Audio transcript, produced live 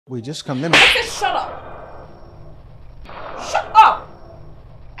Wait, just come. Let me. I said shut up! Shut up!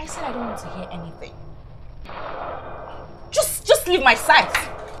 I said I don't want to hear anything. Just leave my sight.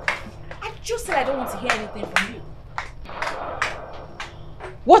 I just said I don't want to hear anything from you.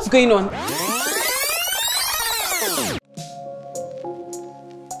 What's going on?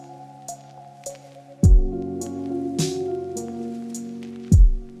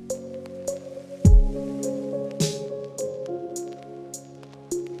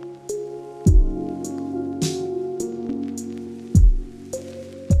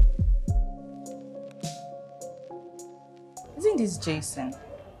 Isn't this Jason?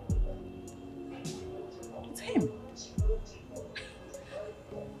 It's him.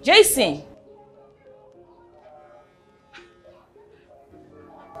 Jason!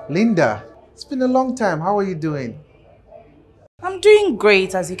 Linda, it's been a long time. How are you doing? I'm doing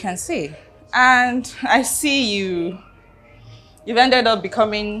great, as you can see. And I see you've ended up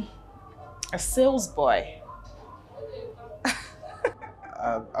becoming a sales boy.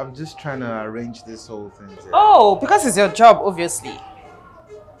 I'm just trying to arrange this whole thing. Oh, because it's your job, obviously.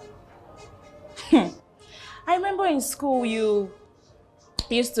 I remember in school you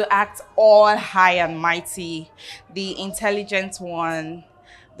used to act all high and mighty, the intelligent one,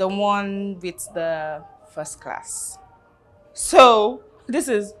 the one with the first class. So, this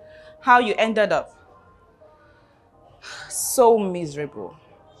is how you ended up. So miserable.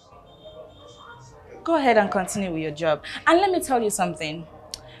 Go ahead and continue with your job. And let me tell you something.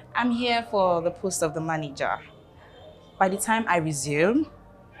 I'm here for the post of the manager. By the time I resume,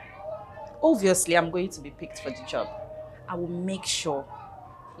 obviously I'm going to be picked for the job. I will make sure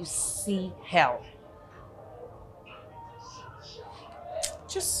you see hell.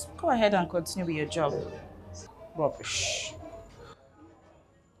 Just go ahead and continue with your job. Rubbish.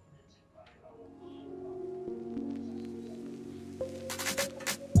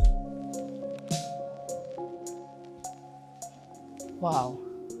 Wow.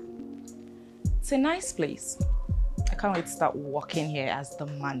 It's a nice place. I can't wait to start working here as the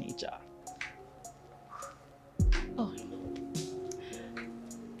manager. Oh.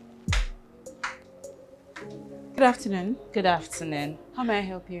 Good afternoon. Good afternoon. How may I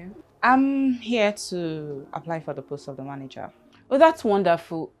help you? I'm here to apply for the post of the manager. Oh, that's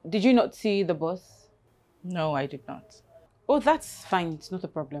wonderful. Did you not see the boss? No, I did not. Oh, that's fine. It's not a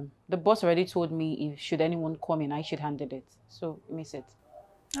problem. The boss already told me if should anyone come in, I should handle it. So, you may sit.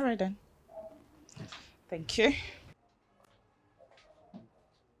 All right then. Thank you.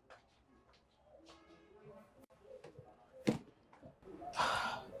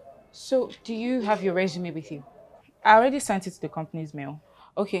 So, do you have your resume with you? I already sent it to the company's mail.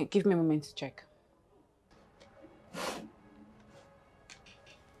 Okay, give me a moment to check.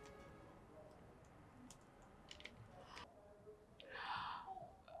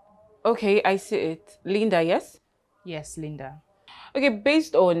 Okay, I see it. Linda, yes? Yes, Linda. Okay,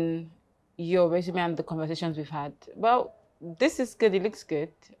 based on your resume and the conversations we've had, well, this is good. It looks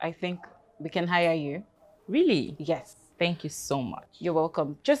good. I think we can hire you. Really? Yes. Thank you so much. You're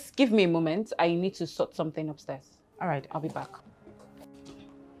welcome. Just give me a moment. I need to sort something upstairs. All right, I'll be back.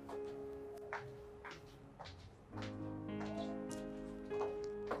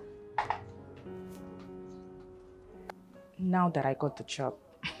 Now that I got the job,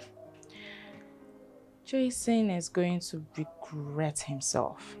 Jason is going to regret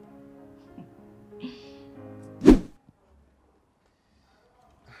himself.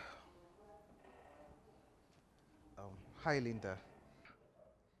 Hi, Linda.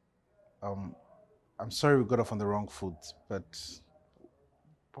 I'm sorry we got off on the wrong foot, but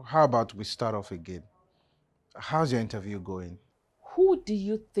how about we start off again? How's your interview going? Who do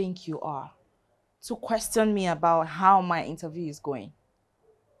you think you are to question me about how my interview is going?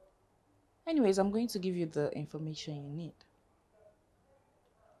 Anyways, I'm going to give you the information you need.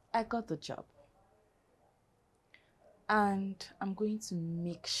 I got the job. And I'm going to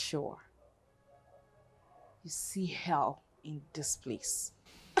make sure you see hell in this place.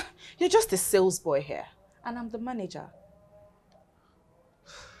 You're just a sales boy here, and I'm the manager.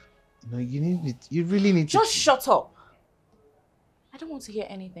 No, you really need to... Just shut up. I don't want to hear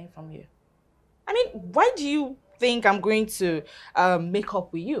anything from you. I mean, why do you think I'm going to make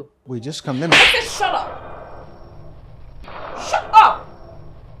up with you? Wait, just come. Let me... I said shut up. Shut up.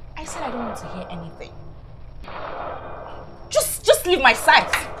 I said I don't want to hear anything. Just leave my sight.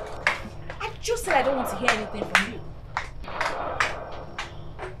 I just said I don't want to hear anything from you.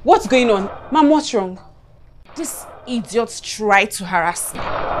 What's going on? Ma'am, what's wrong? This idiot tried to harass me.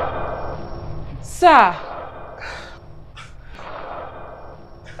 Sir!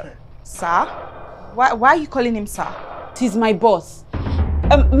 Sir? Why are you calling him sir? He's my boss.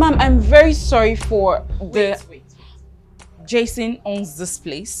 Ma'am, I'm very sorry for the... Wait. Jason owns this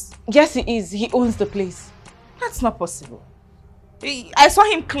place? Yes, he is. He owns the place. That's not possible. I saw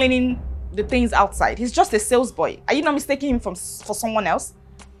him cleaning the things outside. He's just a sales boy. Are you not mistaking him for someone else?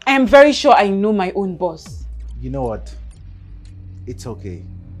 I am very sure I know my own boss. You know what? It's okay.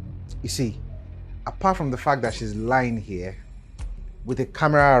 You see, apart from the fact that she's lying here with a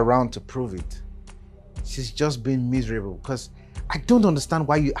camera around to prove it, she's just being miserable because I don't understand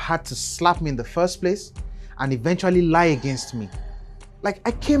why you had to slap me in the first place and eventually lie against me. Like,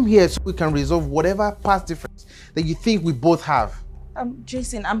 I came here so we can resolve whatever past difference that you think we both have.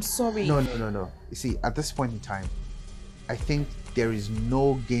 Jason, I'm sorry. No. You see, at this point in time, I think there is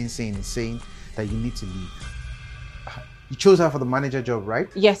no gainsaying in saying that you need to leave. You chose her for the manager job, right?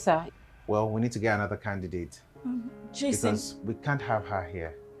 Yes, sir. Well, we need to get another candidate. Jason. Because we can't have her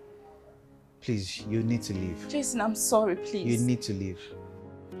here. Please, you need to leave. Jason, I'm sorry, please. You need to leave.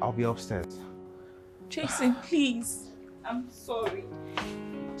 I'll be upstairs. Jason, please. I'm sorry.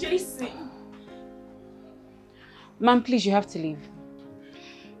 Jason. Ma'am, please, you have to leave.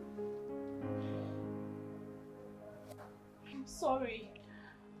 I'm sorry.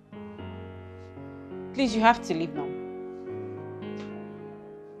 Please, you have to leave now.